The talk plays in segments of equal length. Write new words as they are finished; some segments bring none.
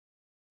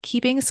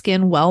keeping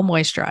skin well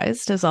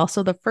moisturized is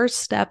also the first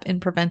step in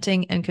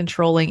preventing and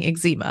controlling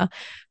eczema,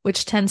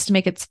 which tends to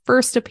make its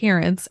first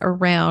appearance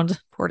around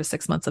 4 to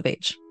 6 months of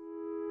age.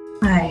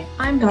 Hi,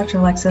 I'm Dr.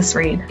 Alexis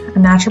Reed, a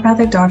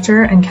naturopathic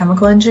doctor and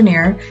chemical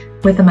engineer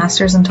with a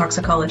master's in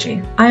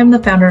toxicology. I am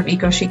the founder of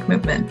EcoChic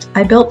Movement.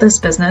 I built this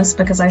business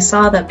because I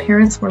saw that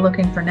parents were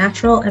looking for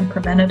natural and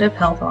preventative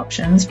health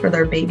options for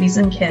their babies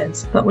and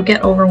kids, but would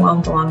get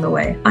overwhelmed along the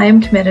way. I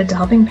am committed to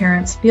helping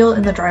parents feel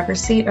in the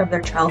driver's seat of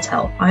their child's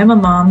health. I am a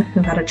mom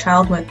who had a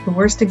child with the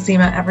worst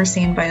eczema ever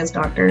seen by his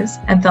doctors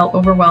and felt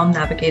overwhelmed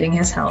navigating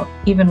his health,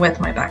 even with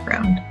my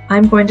background.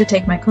 I'm going to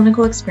take my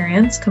clinical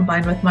experience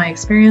combined with my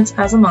experience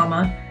as a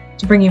mama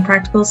to bring you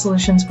practical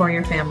solutions for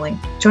your family.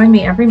 Join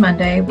me every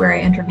Monday where I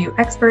interview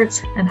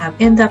experts and have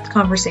in-depth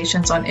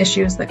conversations on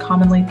issues that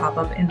commonly pop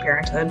up in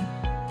parenthood.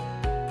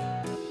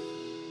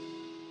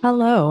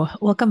 Hello,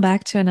 welcome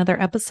back to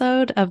another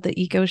episode of the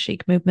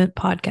EcoChic Movement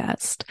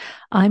podcast.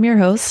 I'm your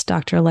host,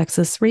 Dr.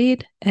 Alexis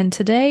Reed, and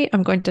today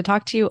I'm going to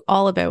talk to you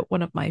all about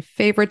one of my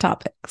favorite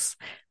topics,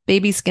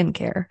 baby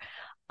skincare.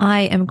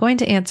 I am going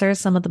to answer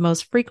some of the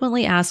most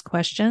frequently asked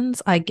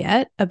questions I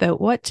get about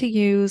what to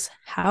use,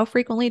 how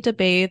frequently to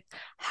bathe,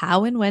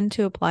 how and when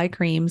to apply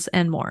creams,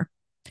 and more.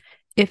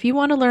 If you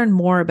want to learn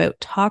more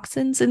about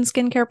toxins in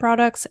skincare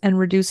products and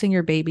reducing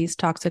your baby's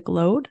toxic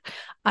load,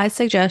 I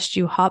suggest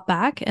you hop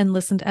back and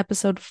listen to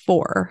episode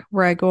 4,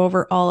 where I go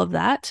over all of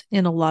that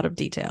in a lot of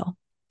detail.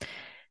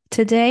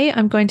 Today,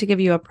 I'm going to give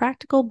you a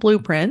practical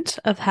blueprint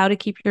of how to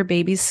keep your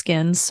baby's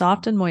skin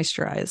soft and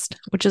moisturized,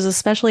 which is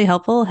especially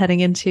helpful heading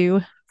into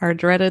our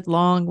dreaded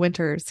long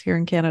winters here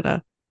in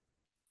Canada.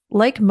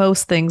 Like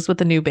most things with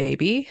a new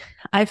baby,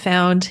 I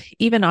found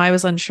even I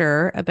was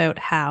unsure about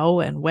how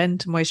and when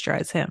to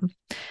moisturize him.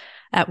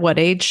 At what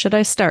age should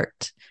I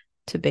start?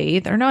 To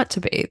bathe or not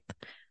to bathe?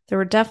 There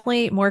were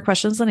definitely more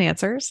questions than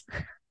answers.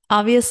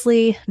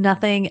 Obviously,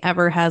 nothing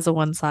ever has a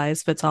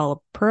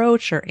one-size-fits-all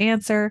approach or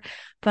answer,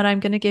 but I'm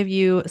going to give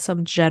you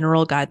some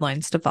general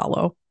guidelines to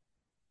follow.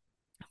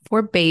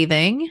 For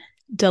bathing,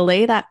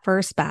 delay that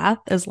first bath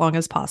as long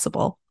as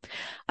possible.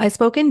 I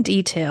spoke in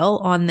detail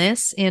on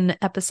this in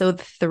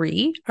episode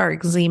 3, our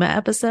eczema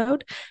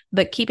episode,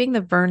 but keeping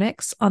the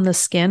vernix on the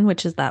skin,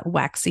 which is that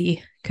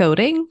waxy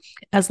coating,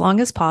 as long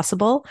as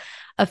possible,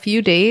 a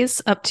few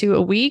days up to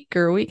a week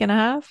or a week and a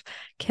half,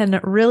 can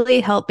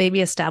really help baby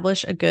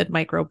establish a good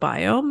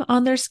microbiome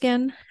on their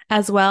skin.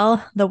 As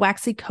well, the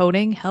waxy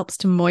coating helps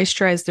to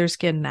moisturize their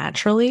skin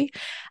naturally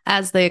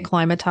as they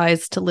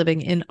acclimatize to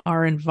living in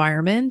our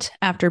environment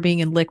after being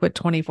in liquid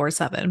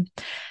 24/7.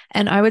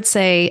 And I would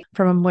say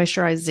from a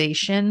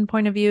moisturization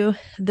point of view,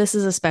 this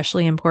is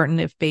especially important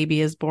if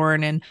baby is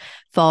born in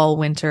fall,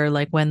 winter,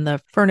 like when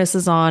the furnace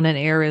is on and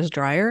air is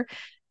drier.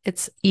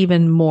 It's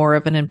even more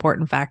of an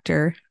important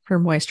factor for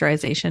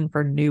moisturization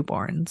for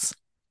newborns.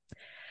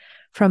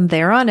 From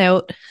there on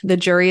out, the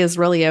jury is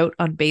really out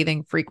on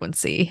bathing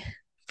frequency.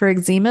 For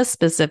eczema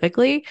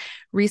specifically,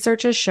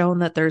 research has shown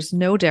that there's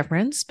no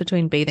difference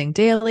between bathing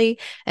daily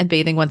and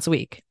bathing once a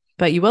week.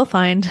 But you will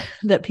find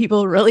that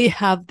people really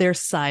have their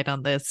side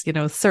on this. You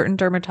know, certain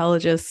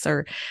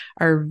dermatologists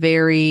are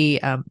very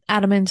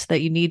adamant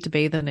that you need to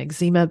bathe an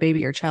eczema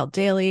baby or child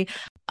daily.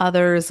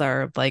 Others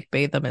are like,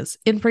 bathe them as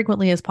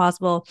infrequently as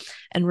possible.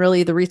 And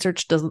really, the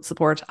research doesn't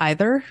support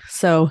either.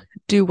 So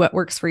do what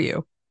works for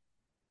you.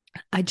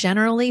 I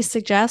generally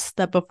suggest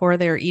that before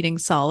they're eating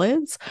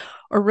solids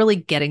or really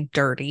getting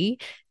dirty,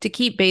 to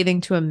keep bathing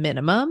to a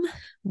minimum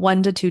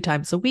 1 to 2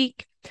 times a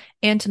week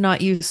and to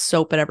not use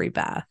soap at every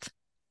bath.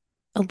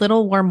 A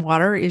little warm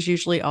water is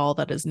usually all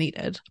that is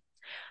needed.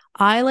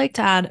 I like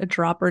to add a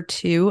drop or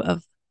 2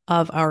 of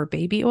our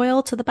baby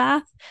oil to the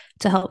bath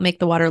to help make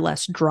the water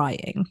less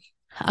drying.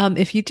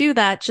 If you do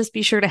that, just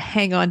be sure to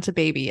hang on to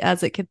baby,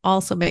 as it can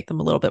also make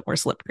them a little bit more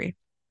slippery.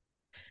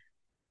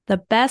 The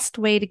best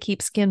way to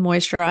keep skin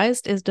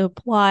moisturized is to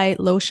apply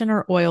lotion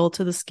or oil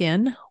to the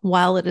skin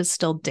while it is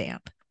still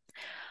damp.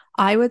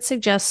 I would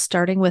suggest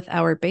starting with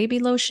our baby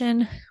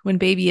lotion when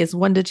baby is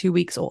 1 to 2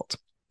 weeks old.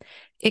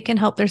 It can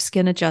help their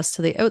skin adjust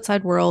to the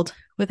outside world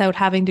without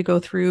having to go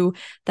through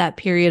that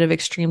period of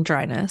extreme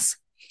dryness.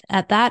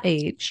 At that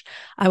age,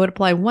 I would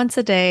apply once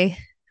a day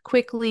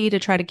quickly to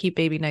try to keep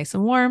baby nice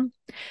and warm.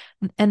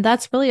 And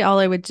that's really all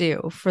I would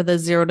do for the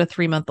 0 to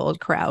 3 month old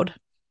crowd.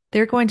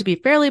 They're going to be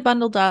fairly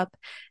bundled up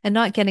and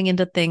not getting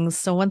into things,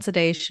 so once a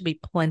day should be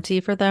plenty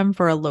for them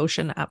for a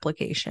lotion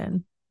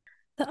application.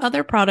 The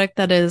other product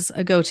that is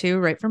a go-to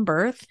right from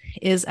birth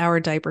is our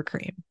diaper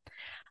cream.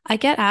 I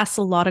get asked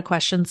a lot of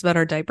questions about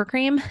our diaper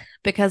cream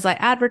because I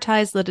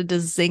advertise that it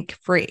is zinc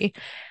free.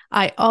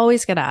 I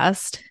always get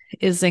asked,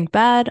 is zinc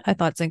bad? I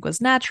thought zinc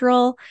was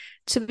natural.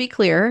 To be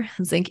clear,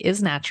 zinc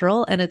is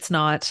natural and it's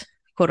not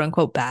quote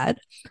unquote bad.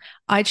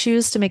 I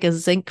choose to make a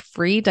zinc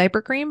free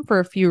diaper cream for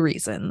a few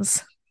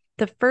reasons.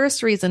 The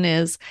first reason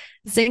is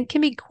zinc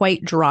can be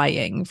quite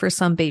drying for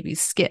some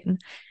babies' skin.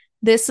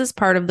 This is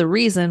part of the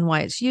reason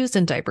why it's used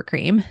in diaper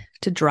cream,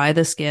 to dry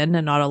the skin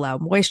and not allow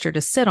moisture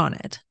to sit on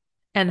it.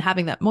 And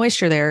having that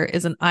moisture there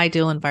is an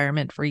ideal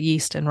environment for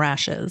yeast and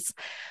rashes.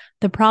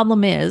 The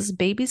problem is,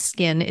 baby's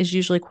skin is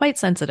usually quite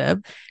sensitive,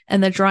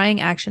 and the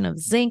drying action of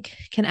zinc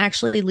can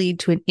actually lead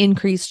to an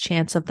increased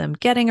chance of them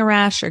getting a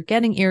rash or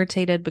getting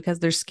irritated because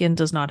their skin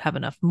does not have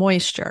enough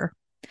moisture.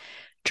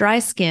 Dry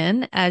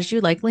skin, as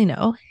you likely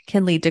know,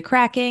 can lead to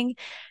cracking,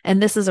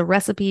 and this is a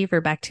recipe for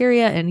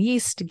bacteria and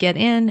yeast to get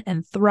in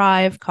and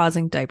thrive,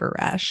 causing diaper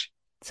rash.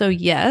 So,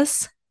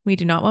 yes, we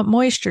do not want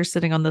moisture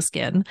sitting on the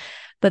skin,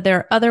 but there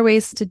are other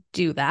ways to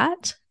do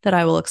that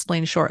I will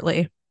explain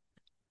shortly.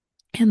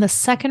 And the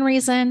second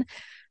reason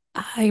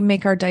I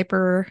make our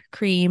diaper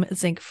cream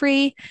zinc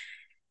free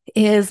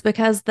is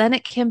because then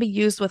it can be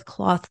used with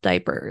cloth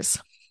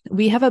diapers.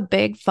 We have a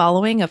big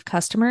following of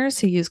customers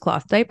who use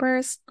cloth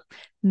diapers,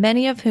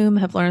 many of whom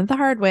have learned the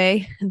hard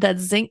way that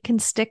zinc can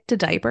stick to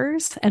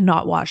diapers and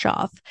not wash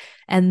off.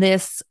 And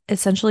this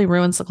essentially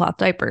ruins the cloth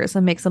diapers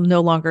and makes them no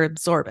longer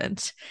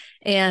absorbent.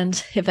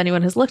 And if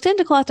anyone has looked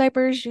into cloth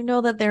diapers, you know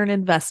that they're an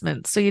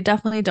investment. So you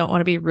definitely don't want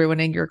to be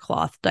ruining your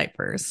cloth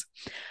diapers.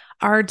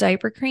 Our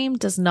diaper cream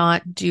does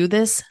not do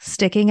this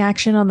sticking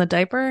action on the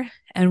diaper,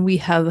 and we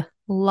have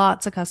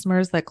lots of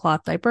customers that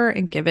cloth diaper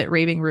and give it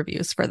raving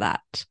reviews for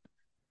that.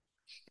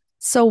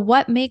 So,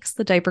 what makes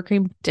the diaper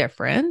cream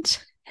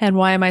different, and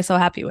why am I so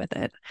happy with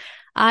it?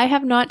 I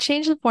have not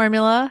changed the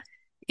formula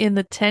in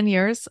the 10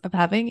 years of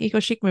having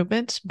EcoChic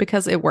Movement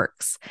because it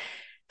works.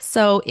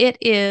 So, it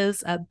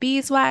is a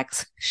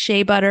beeswax,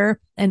 shea butter,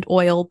 and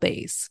oil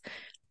base.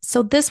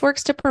 So, this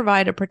works to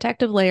provide a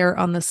protective layer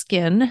on the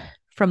skin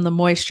from the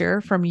moisture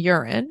from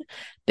urine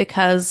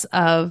because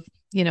of,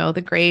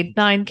 the grade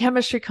 9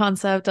 chemistry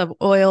concept of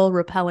oil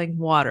repelling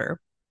water.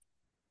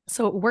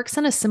 So it works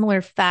in a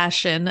similar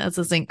fashion as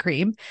a zinc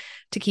cream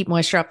to keep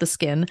moisture off the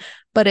skin,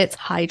 but it's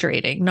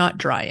hydrating, not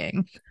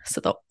drying. So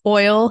the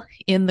oil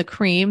in the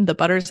cream, the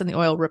butters in the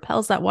oil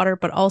repels that water,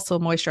 but also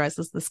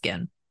moisturizes the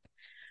skin.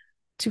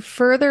 To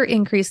further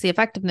increase the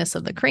effectiveness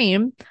of the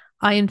cream,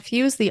 I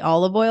infuse the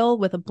olive oil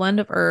with a blend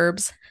of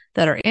herbs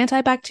that are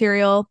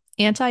antibacterial,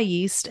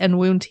 anti-yeast, and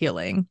wound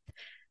healing.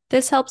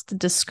 This helps to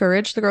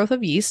discourage the growth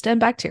of yeast and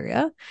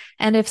bacteria,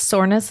 and if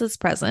soreness is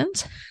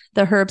present,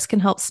 the herbs can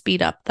help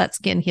speed up that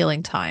skin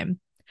healing time.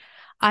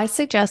 I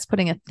suggest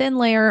putting a thin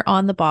layer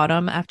on the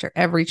bottom after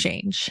every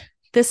change.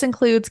 This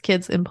includes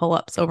kids in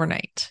pull-ups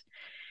overnight.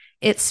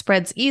 It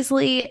spreads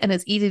easily and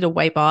is easy to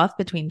wipe off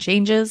between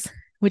changes,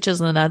 which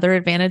is another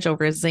advantage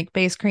over a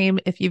zinc-based cream.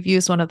 If you've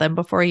used one of them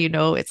before, you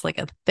know it's like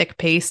a thick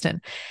paste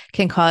and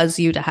can cause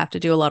you to have to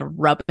do a lot of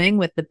rubbing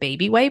with the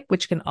baby wipe,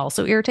 which can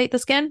also irritate the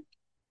skin.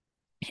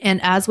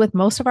 And as with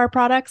most of our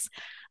products,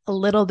 a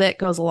little bit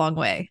goes a long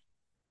way.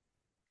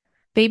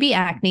 Baby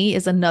acne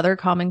is another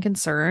common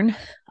concern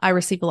I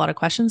receive a lot of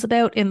questions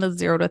about in the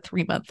 0 to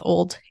 3 month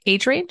old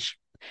age range.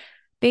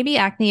 Baby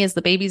acne is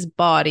the baby's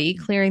body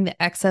clearing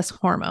the excess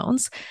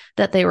hormones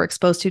that they were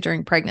exposed to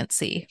during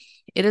pregnancy.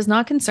 It is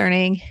not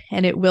concerning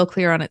and it will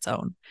clear on its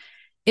own.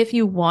 If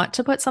you want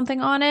to put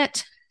something on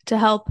it to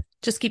help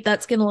just keep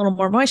that skin a little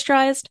more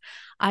moisturized,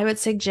 I would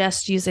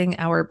suggest using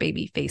our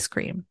baby face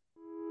cream.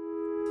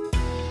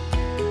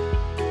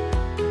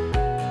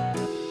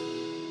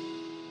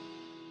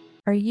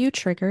 Are you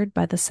triggered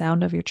by the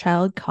sound of your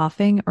child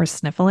coughing or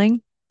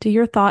sniffling? Do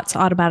your thoughts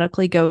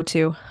automatically go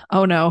to,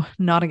 oh no,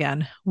 not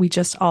again. We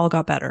just all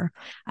got better.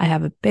 I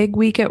have a big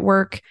week at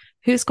work.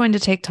 Who's going to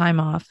take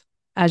time off?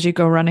 As you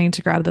go running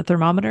to grab the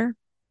thermometer?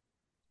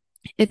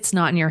 It's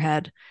not in your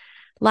head.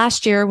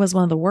 Last year was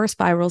one of the worst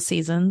viral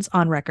seasons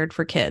on record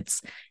for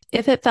kids.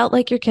 If it felt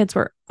like your kids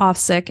were off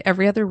sick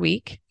every other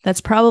week,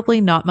 that's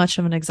probably not much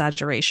of an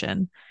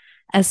exaggeration.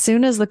 As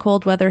soon as the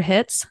cold weather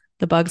hits,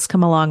 the bugs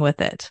come along with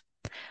it.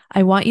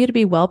 I want you to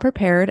be well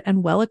prepared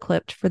and well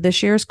equipped for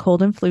this year's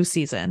cold and flu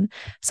season.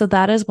 So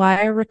that is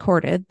why I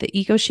recorded the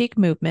EcoChic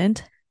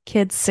Movement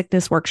Kids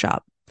Sickness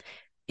Workshop.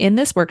 In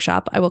this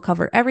workshop, I will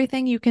cover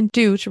everything you can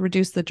do to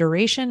reduce the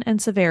duration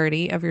and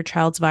severity of your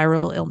child's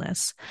viral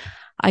illness.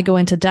 I go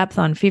into depth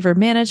on fever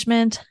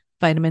management,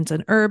 vitamins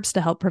and herbs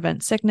to help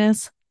prevent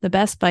sickness, the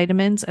best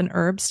vitamins and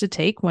herbs to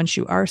take once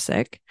you are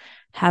sick,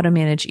 how to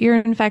manage ear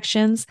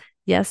infections,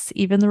 yes,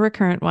 even the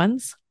recurrent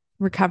ones,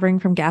 recovering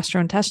from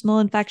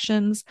gastrointestinal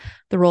infections,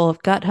 the role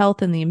of gut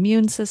health in the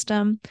immune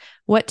system,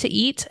 what to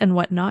eat and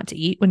what not to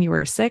eat when you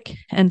are sick,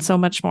 and so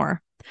much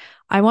more.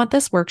 I want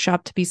this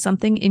workshop to be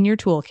something in your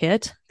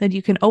toolkit that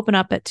you can open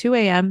up at 2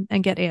 a.m.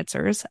 and get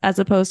answers, as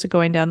opposed to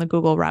going down the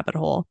Google rabbit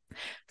hole.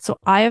 So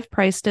I have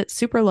priced it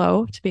super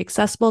low to be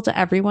accessible to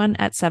everyone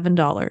at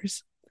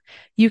 $7.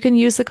 You can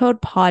use the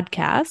code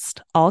PODCAST,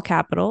 all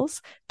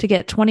capitals, to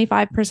get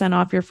 25%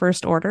 off your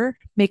first order,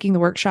 making the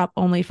workshop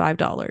only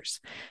 $5.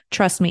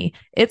 Trust me,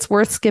 it's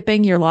worth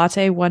skipping your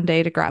latte one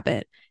day to grab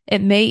it.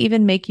 It may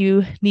even make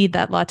you need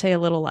that latte a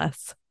little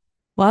less.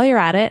 While you're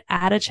at it,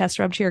 add a chest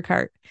rub to your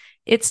cart.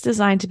 It's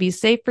designed to be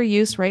safe for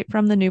use right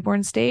from the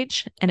newborn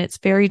stage, and it's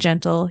very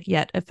gentle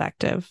yet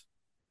effective.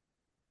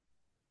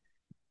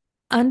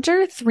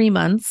 Under 3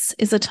 months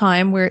is a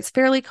time where it's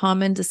fairly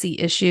common to see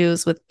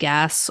issues with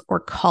gas or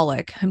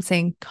colic. I'm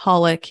saying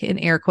colic in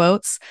air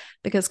quotes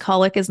because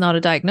colic is not a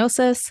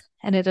diagnosis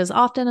and it is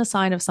often a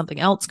sign of something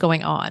else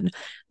going on,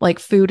 like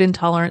food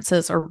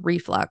intolerances or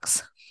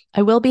reflux.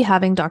 I will be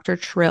having Dr.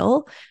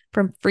 Trill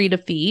from Free to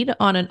Feed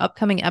on an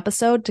upcoming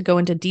episode to go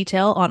into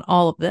detail on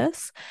all of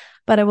this.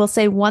 But I will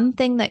say one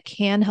thing that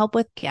can help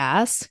with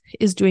gas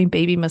is doing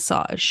baby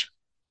massage.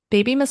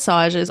 Baby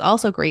massage is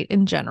also great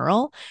in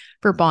general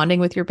for bonding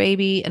with your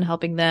baby and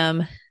helping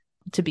them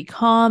to be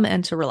calm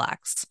and to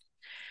relax.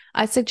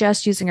 I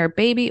suggest using our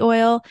baby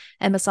oil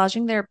and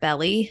massaging their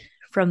belly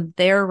from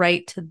their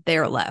right to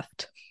their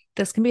left.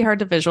 This can be hard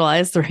to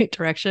visualize the right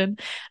direction.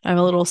 I'm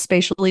a little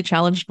spatially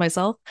challenged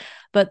myself,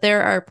 but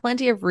there are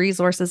plenty of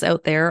resources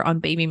out there on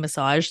baby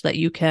massage that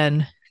you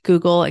can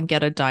Google and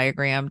get a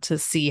diagram to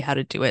see how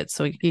to do it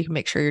so you can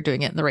make sure you're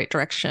doing it in the right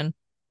direction.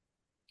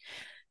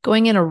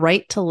 Going in a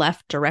right to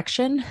left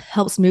direction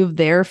helps move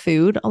their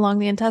food along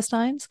the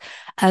intestines,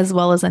 as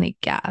well as any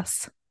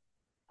gas.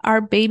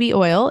 Our baby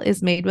oil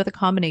is made with a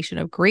combination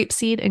of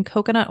grapeseed and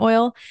coconut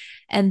oil,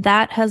 and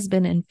that has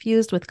been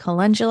infused with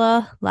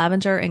calendula,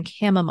 lavender, and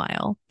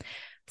chamomile.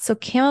 So,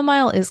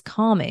 chamomile is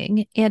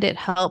calming and it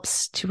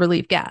helps to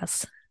relieve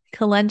gas.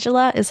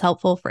 Calendula is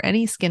helpful for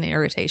any skin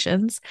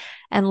irritations,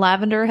 and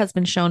lavender has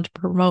been shown to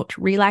promote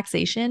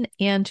relaxation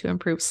and to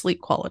improve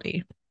sleep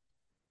quality.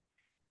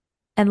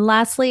 And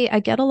lastly, I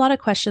get a lot of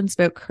questions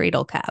about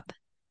cradle cap.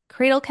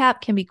 Cradle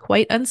cap can be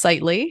quite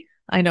unsightly.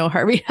 I know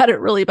Harvey had it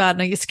really bad,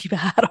 and I used to keep a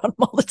hat on him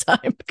all the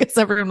time because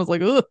everyone was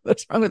like, "Oh,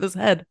 what's wrong with his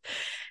head?"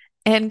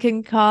 And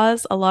can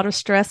cause a lot of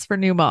stress for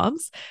new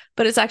moms,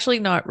 but it's actually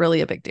not really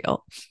a big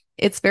deal.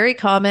 It's very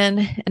common,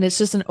 and it's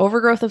just an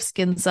overgrowth of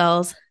skin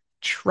cells.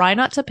 Try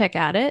not to pick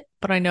at it,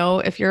 but I know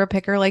if you're a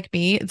picker like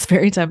me, it's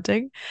very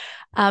tempting.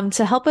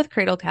 To help with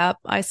cradle cap,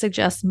 I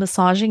suggest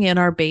massaging in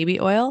our baby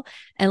oil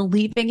and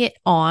leaving it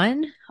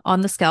on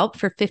the scalp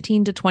for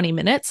 15 to 20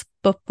 minutes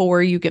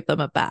before you give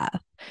them a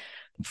bath.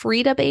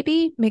 Frida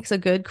Baby makes a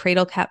good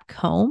cradle cap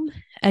comb,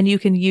 and you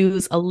can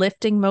use a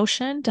lifting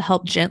motion to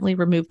help gently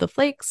remove the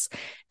flakes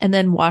and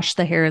then wash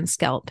the hair and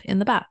scalp in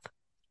the bath.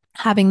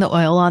 Having the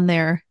oil on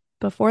there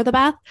before the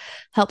bath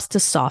helps to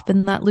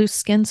soften that loose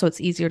skin so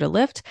it's easier to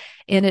lift,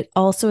 and it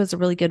also is a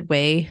really good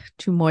way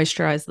to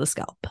moisturize the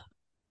scalp.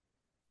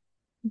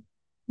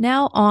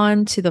 Now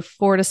on to the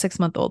 4 to 6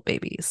 month old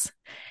babies.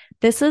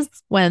 This is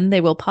when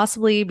they will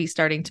possibly be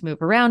starting to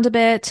move around a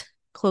bit,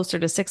 closer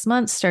to 6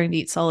 months, starting to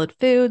eat solid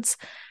foods.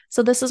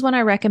 So this is when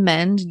I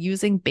recommend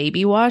using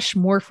baby wash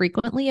more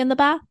frequently in the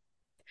bath.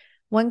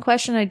 One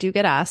question I do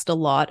get asked a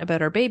lot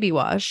about our baby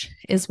wash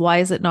is why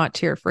is it not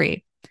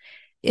tear-free?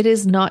 It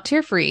is not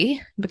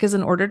tear-free because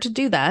in order to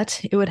do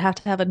that, it would have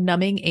to have a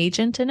numbing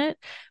agent in it,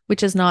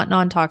 which is not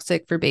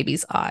non-toxic for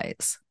babies'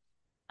 eyes.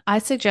 I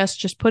suggest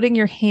just putting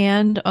your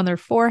hand on their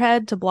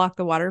forehead to block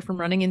the water from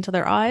running into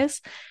their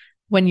eyes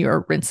when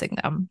you're rinsing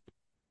them.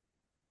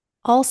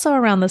 Also,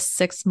 around the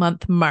 6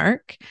 month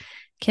mark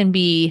can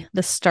be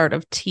the start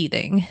of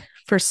teething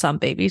for some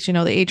babies. You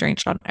know, the age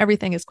range on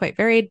everything is quite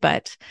varied,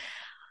 but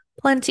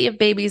plenty of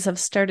babies have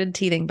started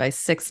teething by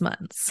 6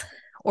 months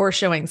or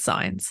showing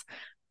signs.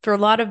 For a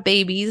lot of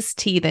babies,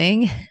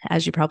 teething,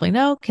 as you probably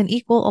know, can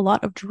equal a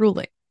lot of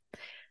drooling.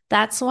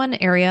 That's one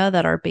area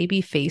that our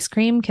baby face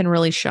cream can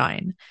really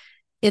shine.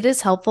 It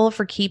is helpful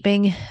for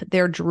keeping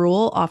their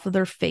drool off of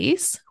their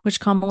face, which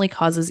commonly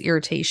causes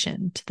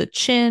irritation to the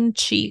chin,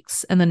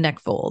 cheeks, and the neck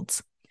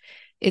folds.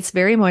 It's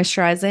very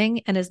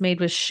moisturizing and is made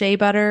with shea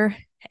butter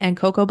and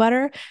cocoa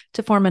butter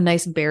to form a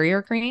nice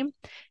barrier cream,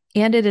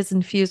 and it is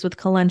infused with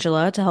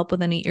calendula to help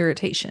with any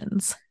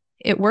irritations.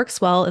 It works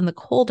well in the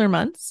colder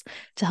months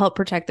to help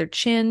protect their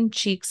chin,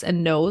 cheeks,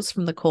 and nose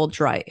from the cold,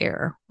 dry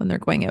air when they're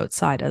going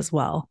outside as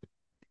well.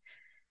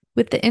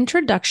 With the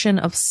introduction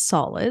of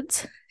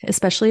solids,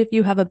 especially if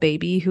you have a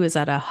baby who is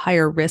at a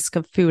higher risk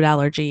of food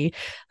allergy,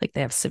 like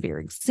they have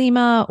severe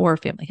eczema or a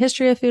family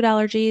history of food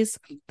allergies,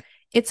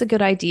 it's a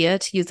good idea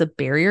to use a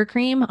barrier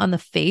cream on the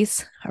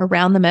face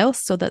around the mouth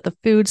so that the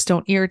foods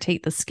don't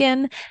irritate the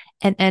skin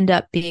and end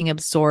up being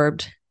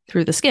absorbed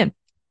through the skin.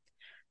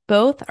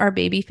 Both our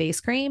baby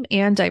face cream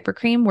and diaper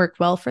cream work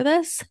well for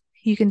this.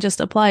 You can just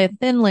apply a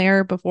thin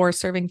layer before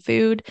serving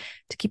food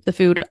to keep the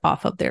food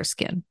off of their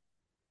skin.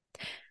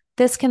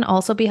 This can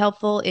also be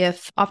helpful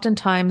if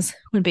oftentimes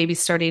when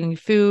babies start eating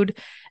food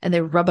and they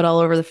rub it all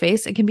over the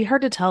face, it can be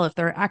hard to tell if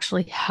they're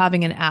actually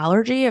having an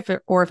allergy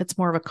or if it's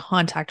more of a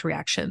contact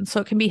reaction. So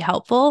it can be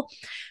helpful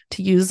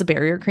to use the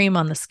barrier cream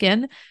on the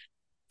skin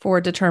for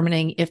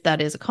determining if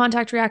that is a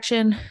contact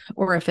reaction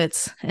or if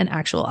it's an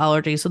actual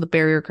allergy. So the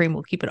barrier cream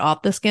will keep it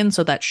off the skin.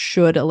 So that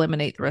should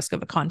eliminate the risk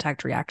of a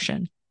contact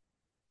reaction.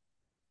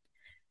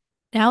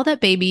 Now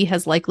that baby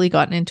has likely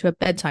gotten into a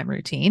bedtime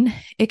routine,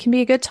 it can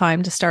be a good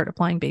time to start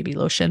applying baby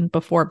lotion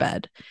before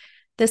bed.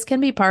 This can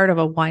be part of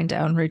a wind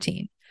down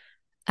routine.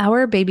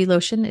 Our baby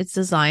lotion is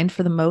designed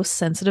for the most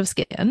sensitive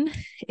skin.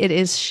 It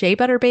is shea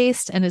butter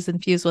based and is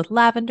infused with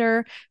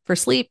lavender for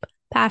sleep,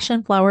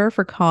 passion flower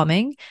for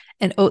calming,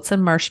 and oats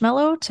and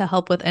marshmallow to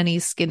help with any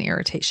skin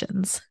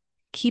irritations.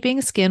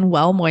 Keeping skin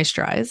well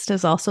moisturized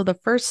is also the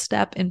first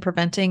step in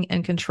preventing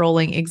and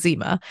controlling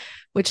eczema,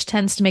 which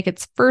tends to make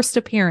its first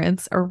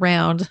appearance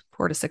around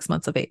 4 to 6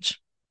 months of age.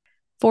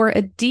 For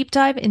a deep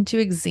dive into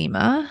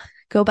eczema,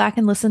 go back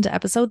and listen to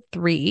episode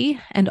 3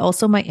 and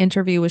also my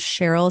interview with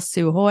Cheryl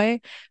Suhoy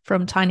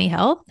from Tiny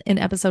Health in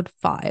episode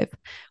 5,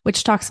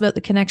 which talks about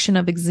the connection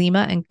of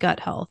eczema and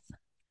gut health.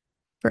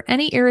 For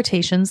any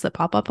irritations that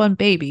pop up on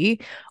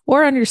baby,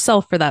 or on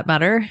yourself for that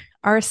matter,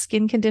 our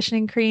skin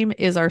conditioning cream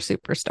is our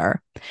superstar.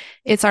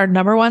 It's our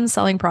number one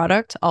selling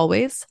product,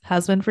 always,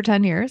 has been for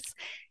 10 years.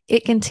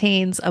 It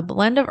contains a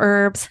blend of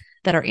herbs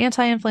that are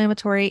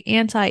anti-inflammatory,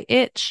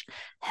 anti-itch,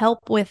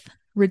 help with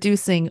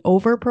reducing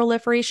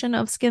overproliferation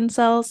of skin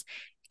cells,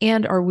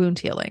 and our wound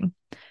healing.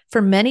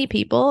 For many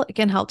people, it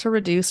can help to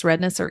reduce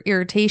redness or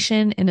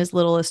irritation in as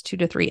little as 2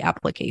 to 3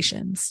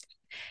 applications.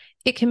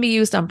 It can be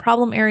used on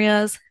problem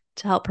areas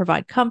to help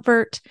provide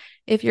comfort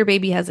if your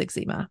baby has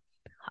eczema.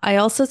 I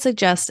also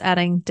suggest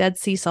adding Dead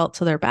Sea salt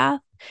to their bath.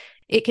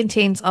 It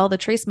contains all the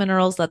trace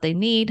minerals that they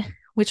need,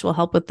 which will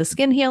help with the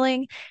skin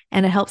healing,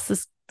 and it helps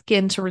the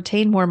skin to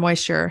retain more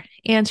moisture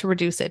and to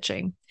reduce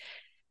itching.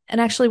 And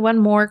actually, one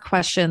more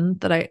question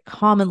that I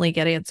commonly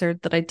get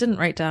answered that I didn't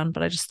write down,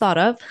 but I just thought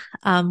of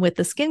with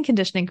the skin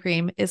conditioning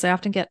cream is I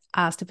often get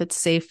asked if it's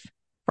safe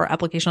for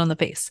application on the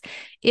face.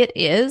 It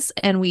is,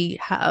 and we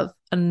have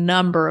a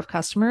number of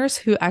customers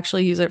who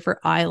actually use it for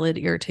eyelid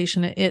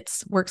irritation. It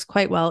works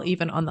quite well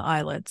even on the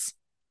eyelids.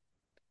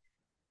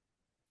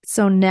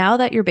 So now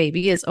that your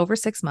baby is over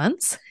 6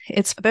 months,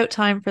 it's about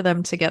time for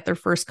them to get their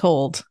first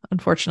cold,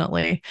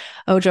 unfortunately.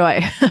 Oh,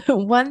 joy.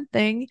 One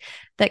thing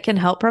that can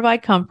help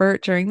provide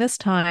comfort during this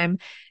time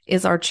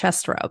is our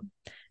chest rub.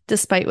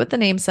 Despite what the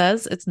name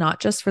says, it's not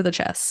just for the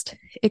chest.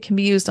 It can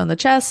be used on the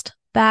chest,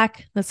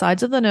 back, the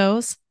sides of the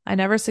nose. I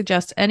never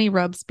suggest any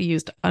rubs be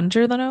used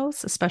under the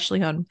nose,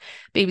 especially on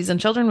babies and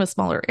children with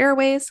smaller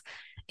airways,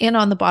 and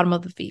on the bottom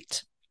of the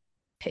feet.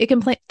 It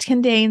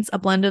contains a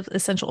blend of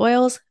essential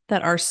oils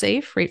that are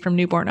safe right from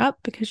newborn up,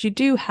 because you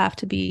do have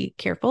to be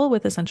careful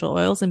with essential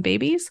oils in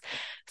babies.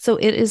 So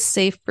it is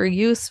safe for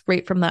use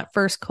right from that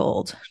first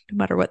cold, no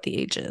matter what the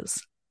age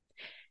is.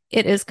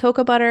 It is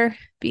cocoa butter,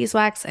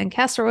 beeswax, and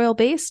castor oil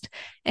based,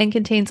 and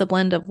contains a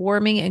blend of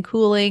warming and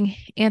cooling,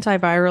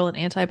 antiviral and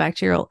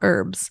antibacterial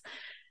herbs.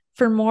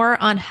 For more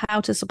on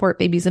how to support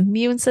baby's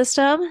immune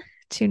system,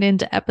 tune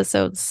into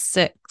episode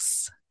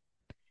 6.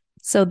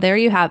 So there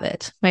you have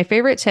it, my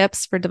favorite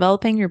tips for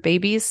developing your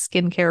baby's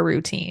skincare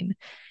routine.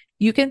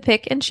 You can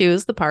pick and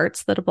choose the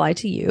parts that apply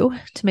to you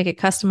to make it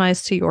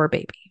customized to your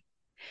baby.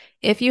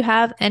 If you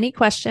have any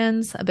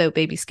questions about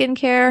baby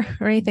skincare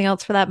or anything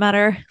else for that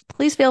matter,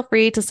 please feel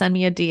free to send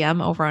me a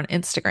DM over on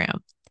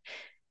Instagram.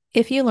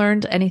 If you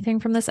learned anything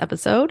from this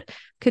episode,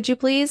 could you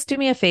please do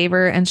me a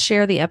favor and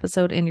share the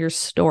episode in your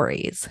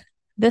stories?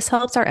 This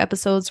helps our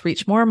episodes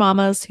reach more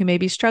mamas who may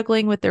be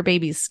struggling with their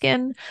baby's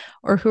skin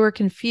or who are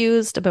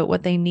confused about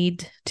what they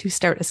need to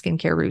start a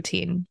skincare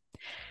routine.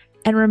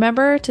 And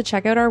remember to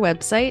check out our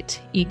website,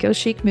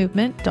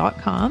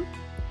 ecochicmovement.com.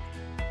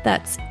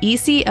 That's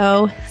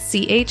ECOCHIC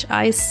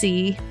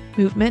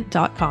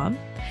movement.com.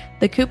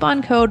 The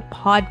coupon code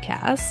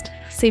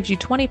PODCAST saves you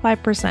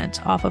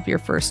 25% off of your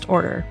first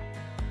order.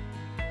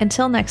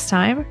 Until next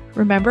time,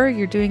 remember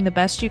you're doing the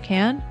best you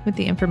can with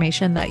the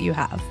information that you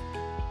have.